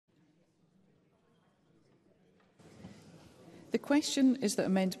The question is that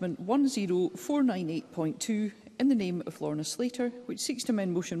Amendment 10498.2 in the name of Lorna Slater, which seeks to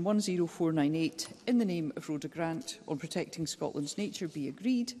amend Motion 10498 in the name of Rhoda Grant on protecting Scotland's nature, be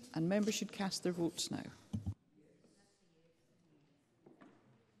agreed, and members should cast their votes now.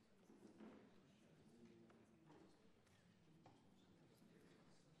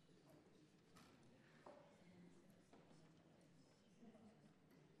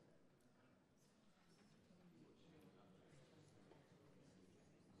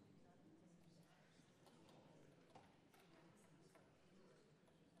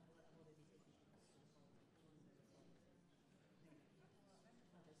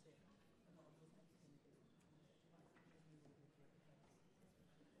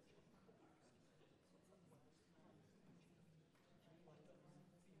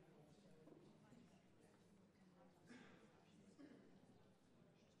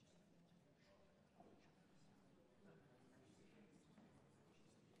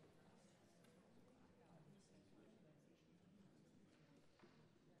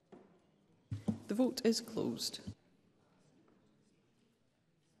 The vote is closed.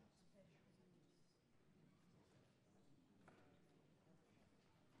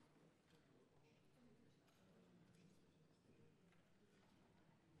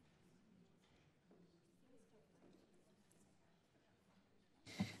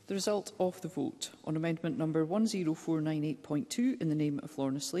 The result of the vote on amendment number 10498.2 in the name of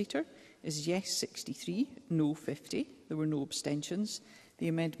Lorna Slater is yes 63, no 50. There were no abstentions. The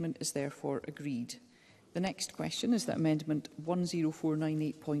amendment is therefore agreed. The next question is that amendment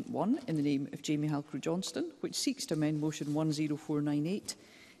 10498.1 in the name of Jamie Halcrow-Johnston, which seeks to amend motion 10498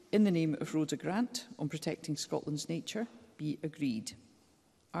 in the name of Rhoda Grant on protecting Scotland's nature, be agreed.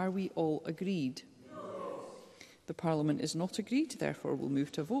 Are we all agreed? The Parliament is not agreed, therefore we'll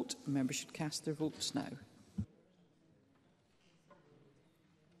move to a vote. Members should cast their votes now.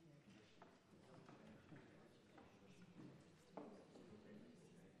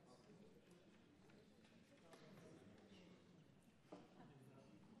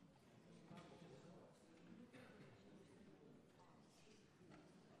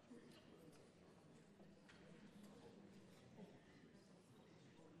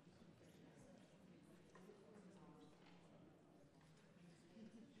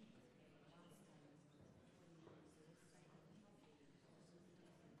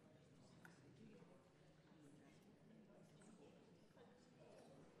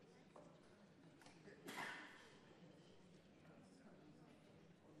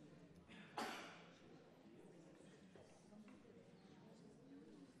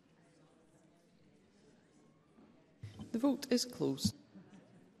 The vote is closed.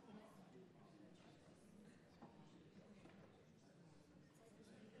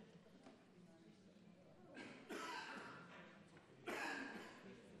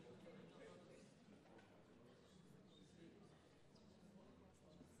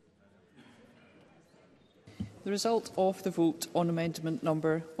 The result of the vote on amendment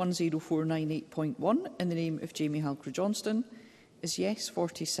number 10498.1 in the name of Jamie Halcrow-Johnston is yes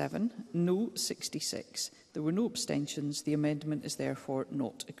 47, no 66. There were no abstentions. The amendment is therefore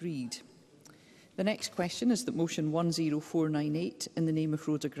not agreed. The next question is that motion 10498 in the name of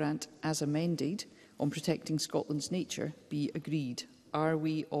Rhoda Grant as amended on protecting Scotland's nature be agreed. Are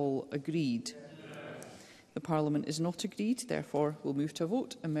we all agreed? The Parliament is not agreed. Therefore, we'll move to a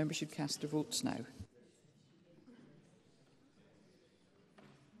vote and members should cast their votes now.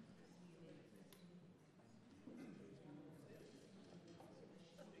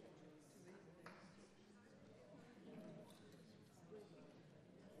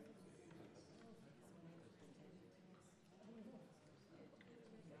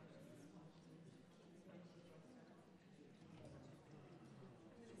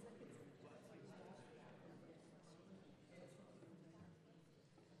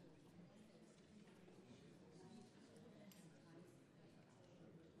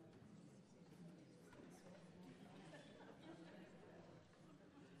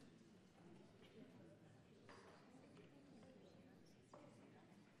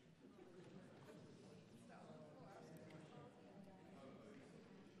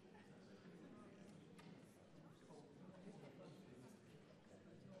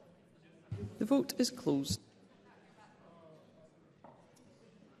 The vote is closed.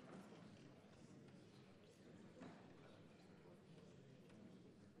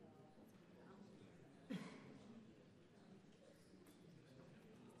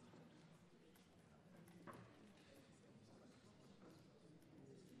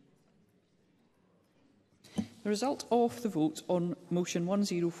 The result of the vote on motion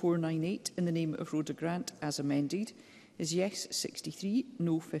 10498 in the name of Rhoda Grant as amended is yes 63,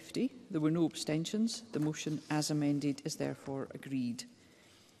 no 50. There were no abstentions. The motion as amended is therefore agreed.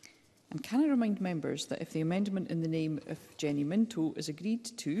 And can I remind members that if the amendment in the name of Jenny Minto is agreed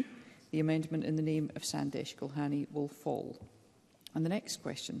to, the amendment in the name of Sandesh Gulhani will fall. And the next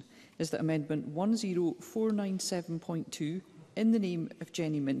question is that Amendment 10497.2 in the name of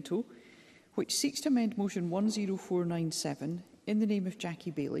Jenny Minto, which seeks to amend Motion 10497 in the name of Jackie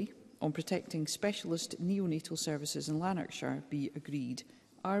Bailey on protecting specialist neonatal services in Lanarkshire, be agreed.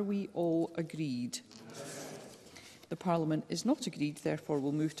 Are we all agreed? The Parliament is not agreed, therefore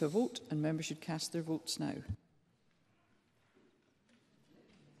we'll move to a vote, and members should cast their votes now.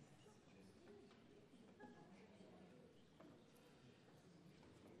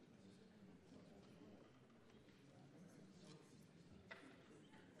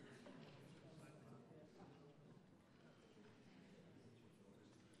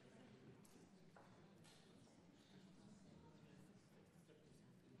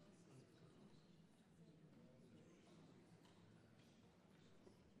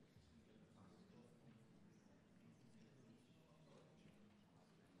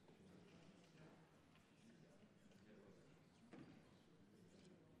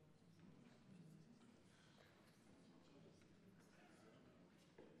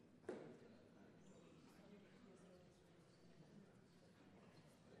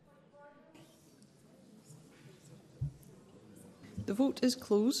 The vote is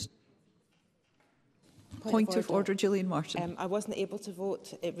closed. Point of order, Gillian Martin. I wasn't able to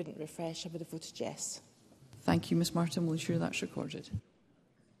vote. It wouldn't refresh. I would have voted yes. Thank you, Ms Martin. We'll ensure that's recorded.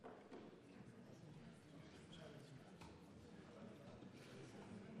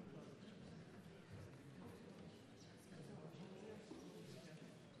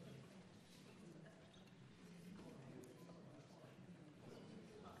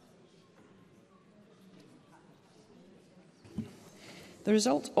 The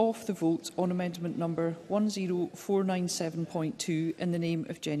result of the vote on amendment number 10497.2 in the name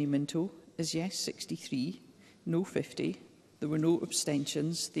of Jenny Minto is yes 63, no 50. There were no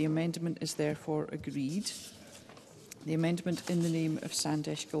abstentions. The amendment is therefore agreed. The amendment in the name of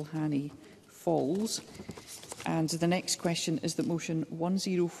Sandesh Gulhani falls. And the next question is that motion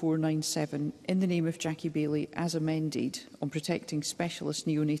 10497 in the name of Jackie Bailey as amended on protecting specialist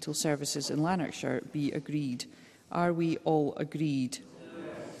neonatal services in Lanarkshire be agreed. Are we all agreed?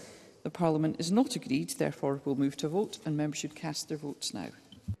 The Parliament is not agreed, therefore we'll move to a vote, and members should cast their votes now.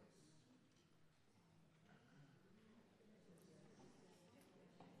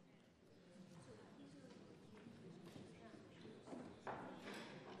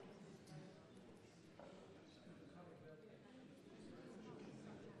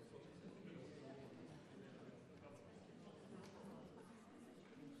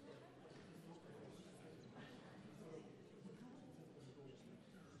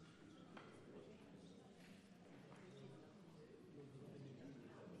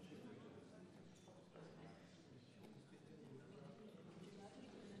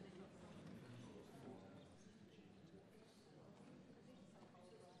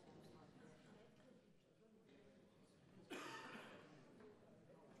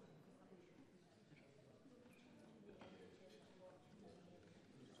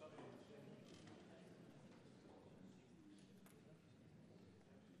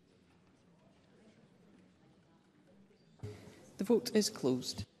 The vote is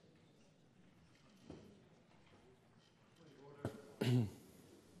closed.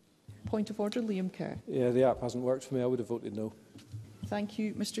 Point of order, Liam Kerr. Yeah, the app hasn't worked for me. I would have voted no. Thank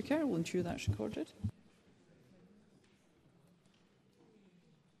you, Mr Kerr. We'll ensure that's recorded.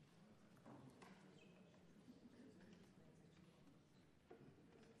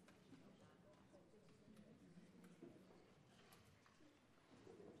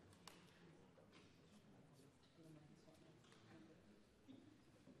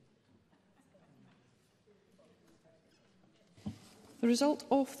 The result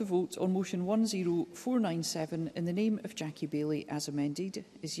of the vote on motion 10497 in the name of Jackie Bailey as amended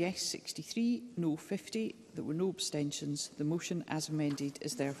is yes 63, no 50. There were no abstentions. The motion as amended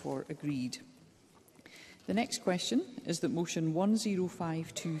is therefore agreed. The next question is that motion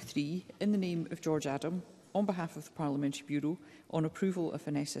 10523 in the name of George Adam on behalf of the Parliamentary Bureau on approval of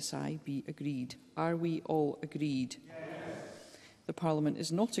an SSI be agreed. Are we all agreed? Yes. The Parliament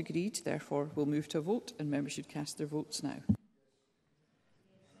is not agreed, therefore we'll move to a vote, and members should cast their votes now.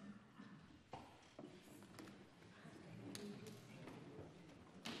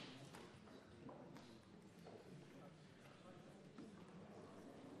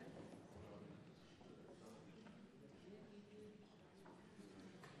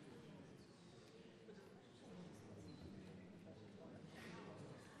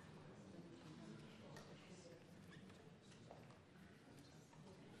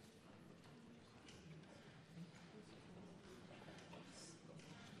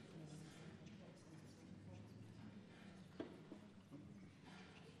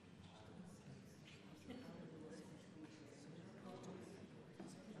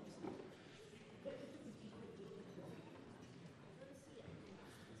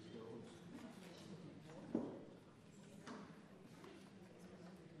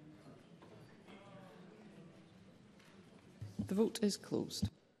 The vote is closed.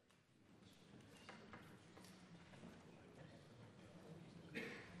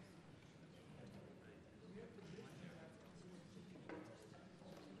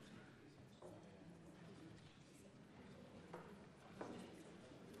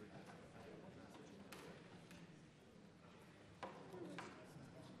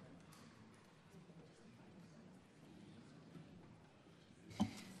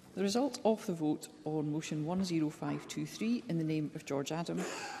 The result of the vote on motion 10523 in the name of George Adam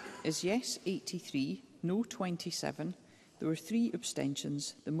is yes 83, no 27. There were 3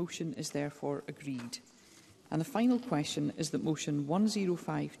 abstentions. The motion is therefore agreed. And the final question is that motion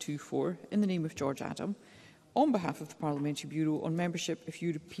 10524 in the name of George Adam on behalf of the Parliamentary Bureau on membership of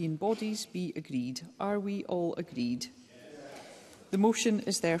European bodies be agreed. Are we all agreed? The motion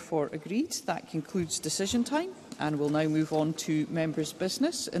is therefore agreed. That concludes decision time, and we'll now move on to members'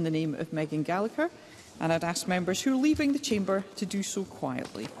 business in the name of Megan Gallagher. And I'd ask members who are leaving the chamber to do so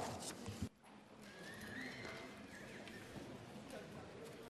quietly.